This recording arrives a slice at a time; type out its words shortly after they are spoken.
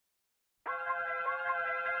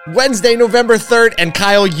Wednesday, November 3rd, and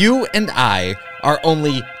Kyle, you and I are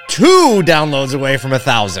only 2 downloads away from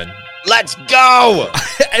 1,000. Let's go!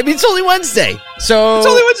 I mean, it's only Wednesday. So it's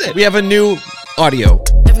only Wednesday. We have a new audio.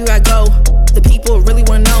 Everywhere I go, the people really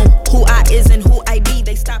want to know who I is and who I be.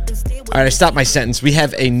 They stop and stare. All right, I stopped my sentence. We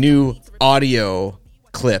have a new audio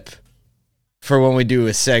clip for when we do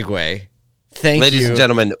a segue. Thank you. Ladies and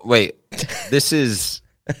gentlemen, wait. This is...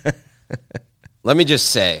 Let me just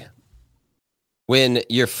say, when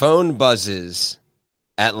your phone buzzes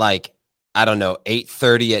at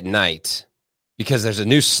 8:30 at night because there's a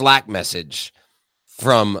new Slack message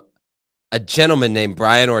from a gentleman named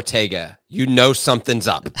Brian Ortega, you know something's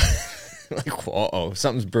up.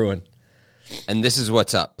 Something's brewing. And this is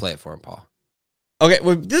what's up. Play it for him, Paul. Okay,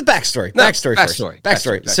 well, the backstory.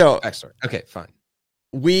 Backstory. So, okay, fine.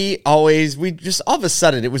 We just all of a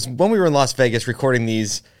sudden, it was when we were in Las Vegas recording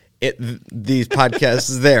these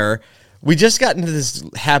podcasts there, we just got into this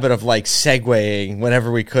habit of segueing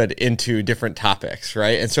whenever we could into different topics,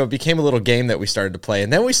 right? And so it became a little game that we started to play.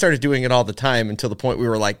 And then we started doing it all the time until the point we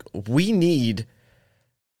were like, we need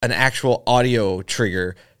an actual audio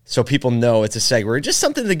trigger so people know it's a segue. Just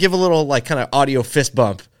something to give a little kind of audio fist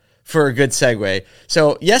bump for a good segue.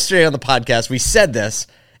 So yesterday on the podcast, we said this,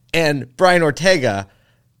 and Brian Ortega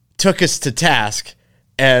took us to task.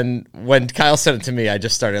 And when Kyle sent it to me, I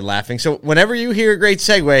just started laughing. So whenever you hear a great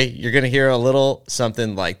segue, you're going to hear a little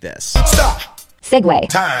something like this. Stop. Segue.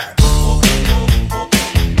 Time.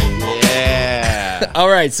 Yeah. All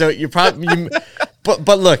right. So you're probably,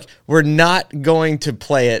 but look, we're not going to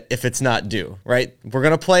play it if it's not due, right? We're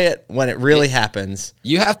going to play it when it really happens.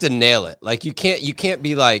 You have to nail it. You can't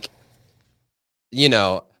be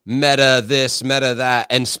meta this, meta that.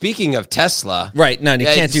 And speaking of Tesla, right? No, you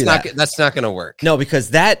can't do that. That's not going to work. No, because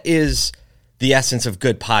that is the essence of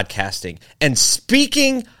good podcasting. And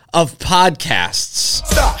speaking of podcasts,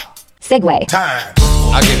 Stop. Segue. Time.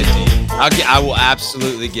 I'll give it to you. I will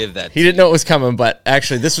absolutely give that. He didn't know it was coming, but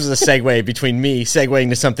actually, this was a segue between me segueing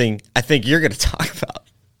to something I think you're going to talk about.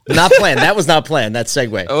 Not planned. That was not planned. That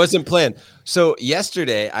segue. I wasn't planned. So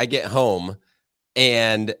yesterday, I get home.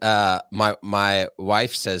 And my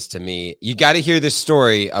wife says to me, you got to hear this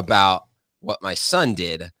story about what my son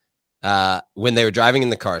did when they were driving in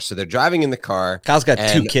the car. So they're driving in the car. Kyle's got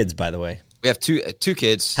 2 kids, by the way. We have two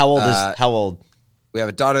kids. How old? We have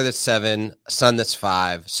a daughter that's 7, a son that's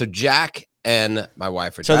 5. So Jack and my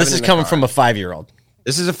wife are So driving this is in the coming car. from a 5-year-old.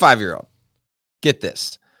 This is a 5-year-old. Get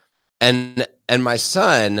this. And my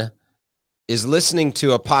son is listening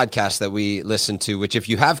to a podcast that we listen to, which if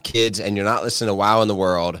you have kids and you're not listening to Wow in the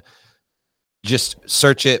World, just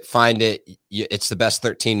search it, find it. It's the best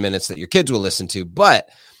 13 minutes that your kids will listen to. But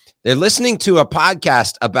they're listening to a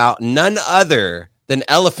podcast about none other than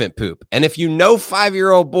elephant poop. And if you know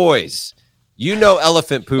 5-year-old boys, you know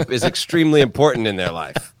elephant poop is extremely important in their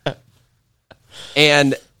life.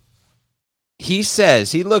 And he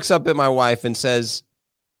looks up at my wife and says,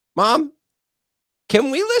 Mom,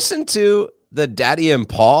 can we listen to the Daddy and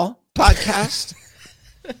Paul podcast?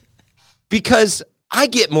 Because I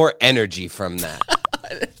get more energy from that,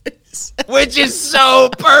 which is so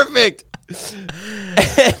perfect.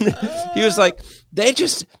 And he was like, they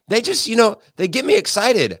just, they get me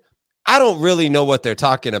excited. I don't really know what they're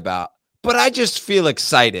talking about, but I just feel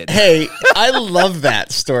excited. Hey, I love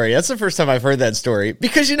that story. That's the first time I've heard that story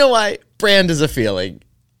because you know why? Brand is a feeling.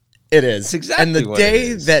 It is. It's exactly and the what day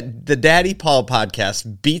it is. that the Daddy Paul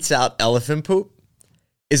podcast beats out elephant poop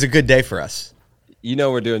is a good day for us. You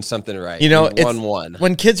know we're doing something right. You know, We won.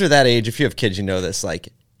 When kids are that age, if you have kids, you know this.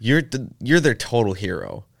 You're their total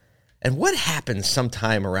hero. And what happens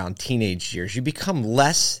sometime around teenage years? You become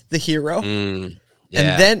less the hero,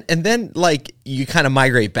 Yeah. and then you kind of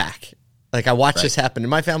migrate back. I watched this happen in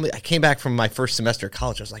my family. I came back from my first semester of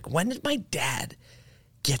college. I was like, when did my dad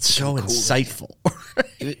get so insightful?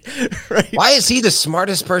 Right? Why is he the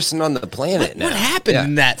smartest person on the planet now? What happened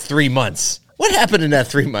in that 3 months? What happened in that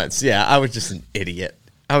 3 months? Yeah, I was just an idiot.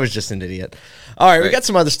 All right, we got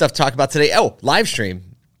some other stuff to talk about today. Oh, live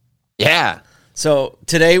stream. Yeah. So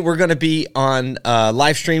today we're going to be on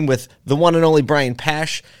live stream with the one and only Brian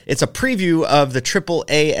Pash. It's a preview of the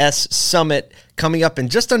AAAS Summit coming up in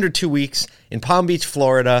just under 2 weeks in Palm Beach,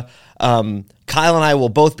 Florida. Kyle and I will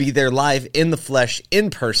both be there live in the flesh, in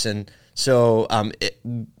person. So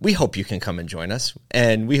we hope you can come and join us,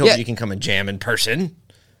 and we hope you can come and jam in person.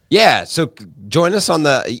 Yeah, so join us on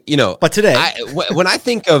the, But today, when I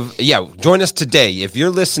think of, join us today. If you're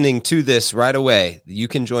listening to this right away, you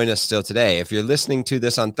can join us still today. If you're listening to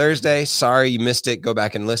this on Thursday, sorry you missed it. Go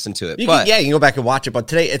back and listen to it. You can go back and watch it. But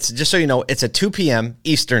today, it's just so you know, it's at 2 p.m.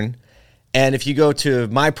 Eastern, And if you go to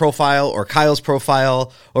my profile or Kyle's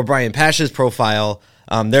profile or Brian Pash's profile,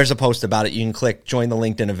 there's a post about it. You can click join the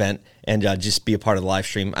LinkedIn event and just be a part of the live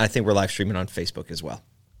stream. I think we're live streaming on Facebook as well.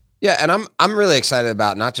 Yeah, and I'm really excited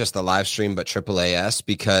about not just the live stream, but AAAS,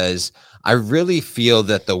 because I really feel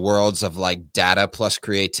that the worlds of like data plus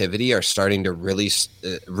creativity are starting to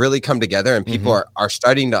really come together, and people are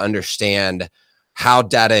starting to understand how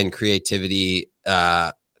data and creativity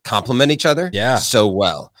complement each other so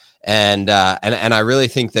well. And I really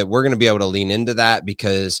think that we're going to be able to lean into that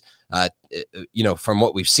because, from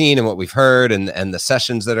what we've seen and what we've heard and the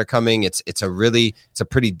sessions that are coming, it's a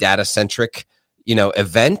pretty data centric,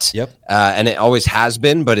 event. Yep. And it always has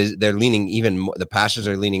been, but they're leaning even more, the pastors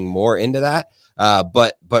are leaning more into that.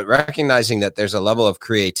 But recognizing that there's a level of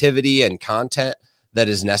creativity and content that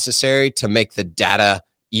is necessary to make the data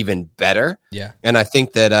even better. Yeah. And I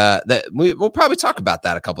think that we'll probably talk about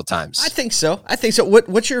that a couple times. I think so.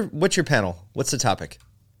 What's your panel? What's the topic?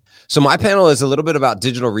 So my panel is a little bit about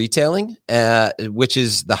digital retailing, which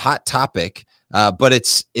is the hot topic. But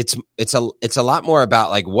it's a lot more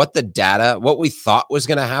about like what we thought was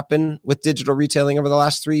going to happen with digital retailing over the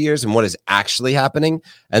last 3 years and what is actually happening,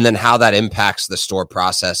 and then how that impacts the store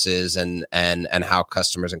processes and how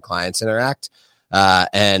customers and clients interact.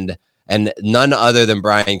 And none other than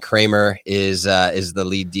Brian Kramer is the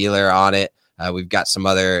lead dealer on it. We've got some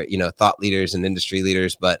other thought leaders and industry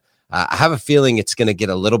leaders, but I have a feeling it's going to get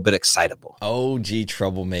a little bit excitable. OG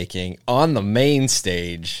troublemaking on the main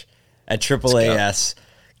stage at AAAS.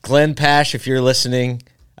 Glenn Pash, if you're listening,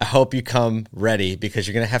 I hope you come ready because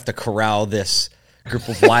you're going to have to corral this group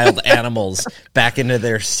of wild animals back into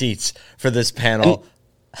their seats for this panel.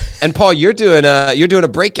 And Paul, you're doing a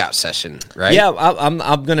breakout session, right? Yeah, I'm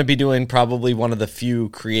going to be doing probably one of the few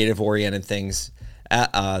creative oriented things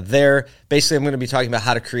there. Basically, I'm going to be talking about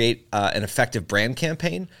how to create an effective brand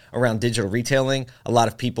campaign around digital retailing. A lot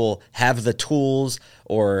of people have the tools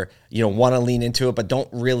or want to lean into it, but don't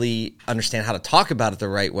really understand how to talk about it the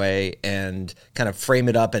right way and kind of frame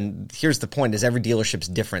it up. And here's the point: is every dealership's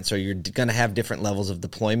different, so you're going to have different levels of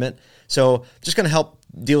deployment. So just going to help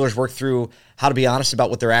dealers work through how to be honest about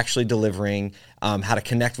what they're actually delivering, how to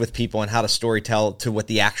connect with people, and how to storytell to what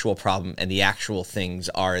the actual problem and the actual things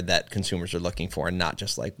are that consumers are looking for, and not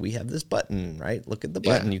just like, we have this button, right? Look at the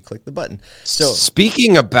button, you click the button. So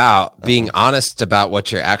speaking about being honest about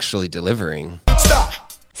what you're actually delivering.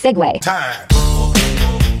 Stop. Segue. Time.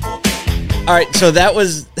 All right, so that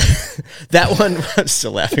was that one. I'm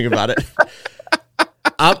still laughing about it.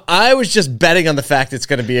 I was just betting on the fact it's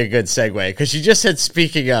going to be a good segue because you just said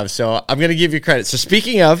speaking of, so I'm going to give you credit. So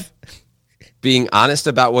speaking of being honest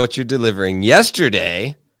about what you're delivering,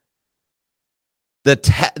 yesterday,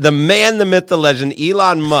 the man, the myth, the legend,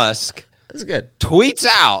 Elon Musk, that's good, tweets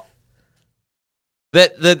out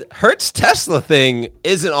that the Hertz Tesla thing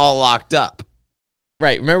isn't all locked up.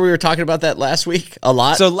 Right. Remember we were talking about that last week a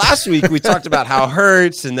lot? So last week we talked about how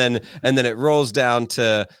Hertz and then it rolls down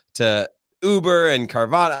to Uber and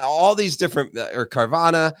Carvana, all these different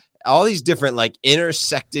like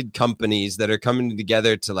intersected companies that are coming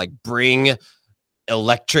together to like bring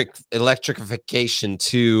electrification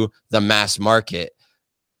to the mass market.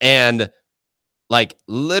 And like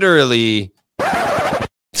literally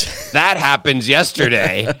that happens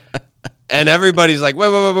yesterday. And everybody's like,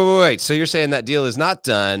 wait. So you're saying that deal is not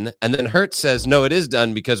done? And then Hertz says, no, it is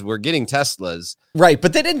done because we're getting Teslas. Right,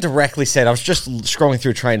 but they didn't directly say it. I was just scrolling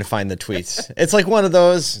through trying to find the tweets. It's like one of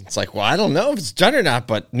those, it's like, well, I don't know if it's done or not,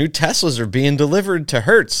 but new Teslas are being delivered to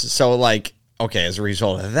Hertz. So like, okay, as a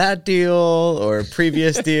result of that deal or a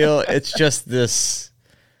previous deal, it's just this.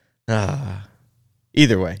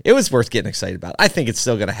 Either way, it was worth getting excited about. I think it's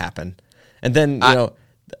still going to happen. And then,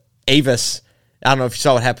 Avis, I don't know if you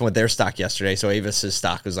saw what happened with their stock yesterday. So Avis's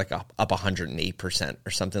stock was like up 108% or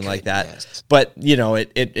something like that. Yes. But,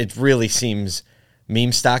 it really seems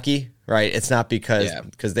meme stocky, right? It's not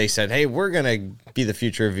because they said, hey, we're going to be the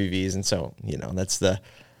future of EVs. And so, that's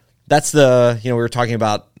the we were talking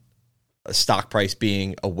about a stock price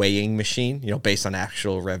being a weighing machine, based on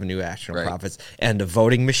actual revenue, actual profits, and a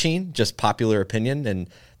voting machine, just popular opinion. And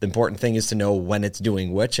the important thing is to know when it's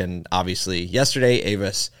doing which. And obviously yesterday,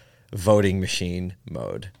 Avis voting machine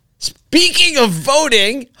mode. Speaking of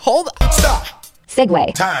voting, hold on. Stop.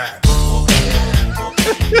 Segue. Time.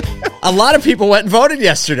 A lot of people went and voted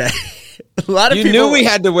yesterday. A lot of you people knew we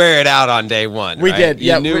had to wear it out on day one. We right? did.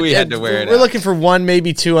 You knew we had to wear it out. We're looking for one,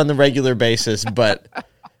 maybe two on the regular basis, but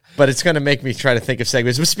it's going to make me try to think of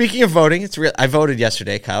segues. But speaking of voting, it's real. I voted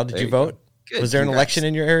yesterday. Kyle, did you vote? Good, was there an election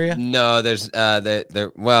in your area? No, there's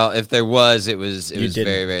well, if there was, it was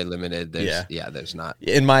very, very limited. There's not.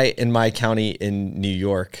 In my county in New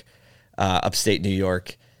York, upstate New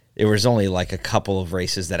York, there was only like a couple of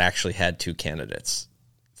races that actually had 2 candidates.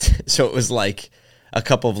 So it was like a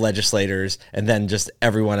couple of legislators, and then just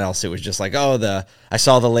everyone else. It was just like, I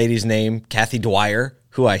saw the lady's name, Kathy Dwyer,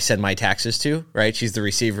 who I send my taxes to, right? She's the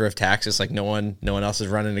receiver of taxes. Like no one else is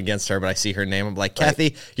running against her, but I see her name. I'm like,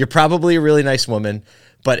 Kathy, you're probably a really nice woman,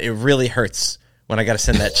 but it really hurts when I got to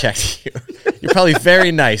send that check to you. You're probably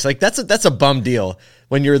very nice. Like that's a bum deal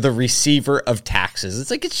when you're the receiver of taxes.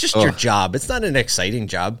 It's like, it's just your job. It's not an exciting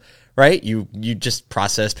job, right? You just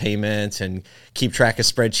process payments and keep track of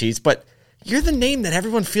spreadsheets, but you're the name that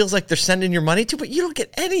everyone feels like they're sending your money to, but you don't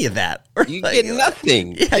get any of that. Or you get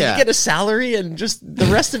nothing. Yeah, you get a salary, and just the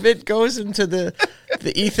rest of it goes into the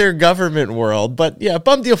ether government world. But yeah,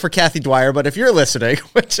 bum deal for Kathy Dwyer. But if you're listening,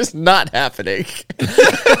 which is not happening,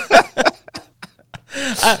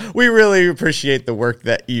 we really appreciate the work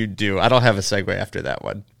that you do. I don't have a segue after that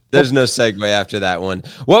one. There's no segue after that one.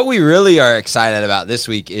 What we really are excited about this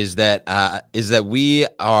week is that we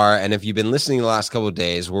are, and if you've been listening the last couple of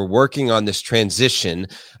days, we're working on this transition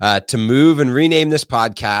to move and rename this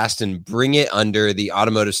podcast and bring it under the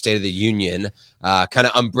Automotive State of the Union kind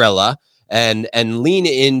of umbrella and lean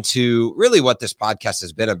into really what this podcast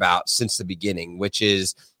has been about since the beginning, which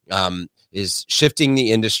is shifting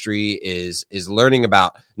the industry, is learning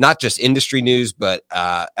about not just industry news, but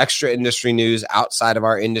extra industry news outside of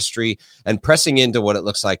our industry, and pressing into what it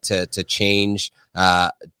looks like to change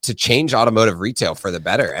automotive retail for the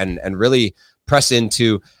better, and really press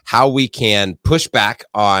into how we can push back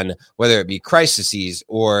on whether it be crises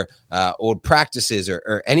or old practices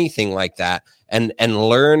or anything like that, and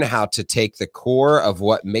learn how to take the core of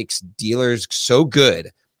what makes dealers so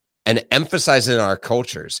good and emphasize it in our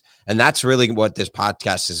cultures. And that's really what this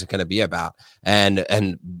podcast is going to be about.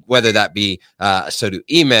 And whether that be so do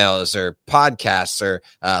emails or podcasts or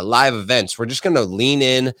live events, we're just going to lean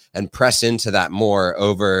in and press into that more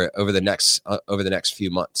over the next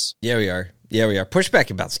few months. Yeah, we are.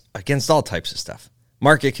 Pushback against all types of stuff.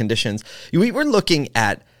 Market conditions. We were looking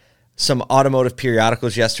at some automotive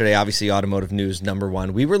periodicals yesterday, obviously Automotive News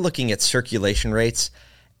 #1. We were looking at circulation rates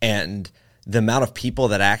and the amount of people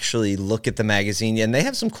that actually look at the magazine, and they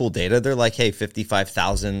have some cool data. They're like, hey,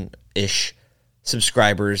 55,000-ish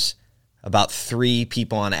subscribers, about 3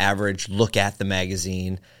 people on average look at the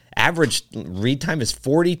magazine. Average read time is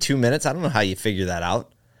 42 minutes. I don't know how you figure that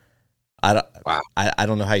out. I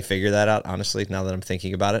don't know how you figure that out, honestly, now that I'm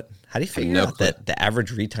thinking about it. How do you figure out that the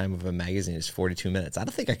average read time of a magazine is 42 minutes? I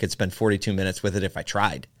don't think I could spend 42 minutes with it if I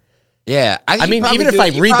tried. Yeah, I mean, even if I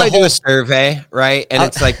read the whole survey, right? And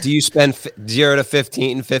it's like, do you spend 0 to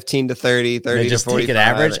 15, 15 to 30, 30 just to 45? Take an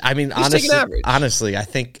average. I mean, honestly, I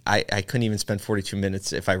think I couldn't even spend 42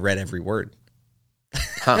 minutes if I read every word.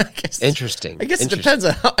 Huh. Interesting. I guess it depends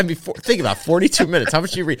on how, think about 42 minutes. How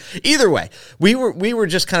much do you read? Either way, we were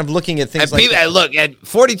just kind of looking at things look, at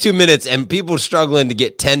 42 minutes and people struggling to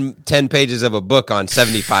get 10 pages of a book on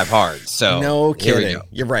 75 hard. So no kidding.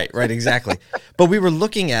 You're right, exactly. But we were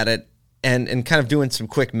looking at it and kind of doing some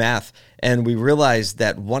quick math, and we realized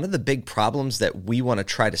that one of the big problems that we want to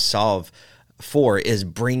try to solve for is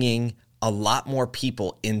bringing a lot more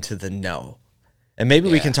people into the know. And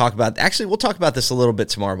maybe we can talk about, actually, we'll talk about this a little bit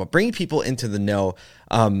tomorrow, but bringing people into the know,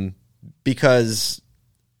 because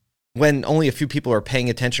when only a few people are paying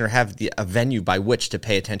attention or have a venue by which to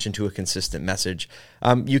pay attention to a consistent message,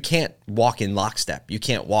 you can't walk in lockstep. You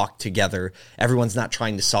can't walk together. Everyone's not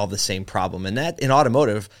trying to solve the same problem. And that, in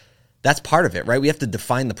automotive, that's part of it, right? We have to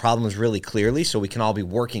define the problems really clearly so we can all be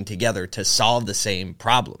working together to solve the same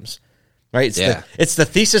problems. Right? It's the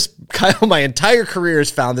thesis, Kyle, my entire career is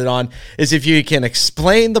founded on, is if you can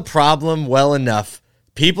explain the problem well enough,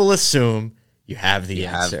 people assume you have the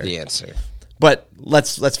answer. But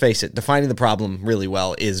let's face it, defining the problem really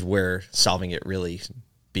well is where solving it really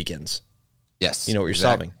begins. Yes. You know what you're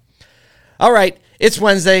solving. All right, it's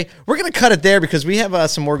Wednesday. We're going to cut it there because we have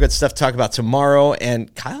some more good stuff to talk about tomorrow,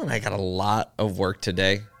 and Kyle and I got a lot of work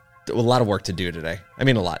today. A lot of work to do today. I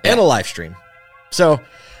mean, a lot. Yeah. And a live stream. So,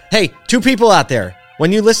 hey, 2 people out there,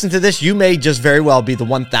 when you listen to this, you may just very well be the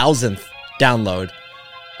 1,000th download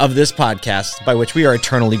of this podcast, by which we are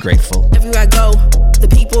eternally grateful. Everywhere I go, the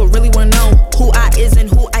people really want to know